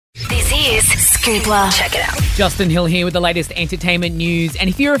is Scoopla. Check it out. Justin Hill here with the latest entertainment news. And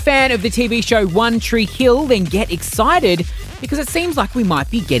if you're a fan of the TV show One Tree Hill, then get excited because it seems like we might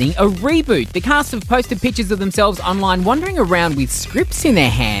be getting a reboot. The cast have posted pictures of themselves online wandering around with scripts in their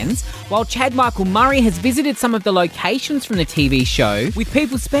hands, while Chad Michael Murray has visited some of the locations from the TV show, with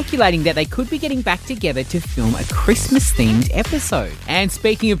people speculating that they could be getting back together to film a Christmas-themed episode. And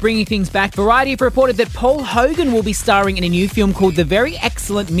speaking of bringing things back, Variety have reported that Paul Hogan will be starring in a new film called The Very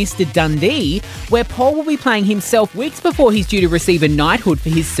Excellent Mr. Dundee, where Paul will be playing himself weeks before he's due to receive a knighthood for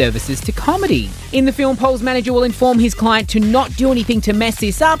his services to comedy. In the film, Paul's manager will inform his client to not do anything to mess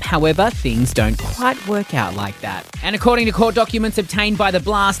this up. However, things don't quite work out like that. And according to court documents obtained by The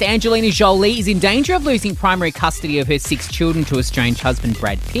Blast, Angelina Jolie is in danger of losing primary custody of her 6 children to estranged husband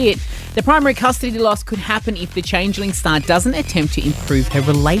Brad Pitt. The primary custody loss could happen if the changeling star doesn't attempt to improve her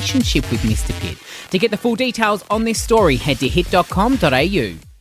relationship with Mr. Pitt. To get the full details on this story, head to hit.com.au.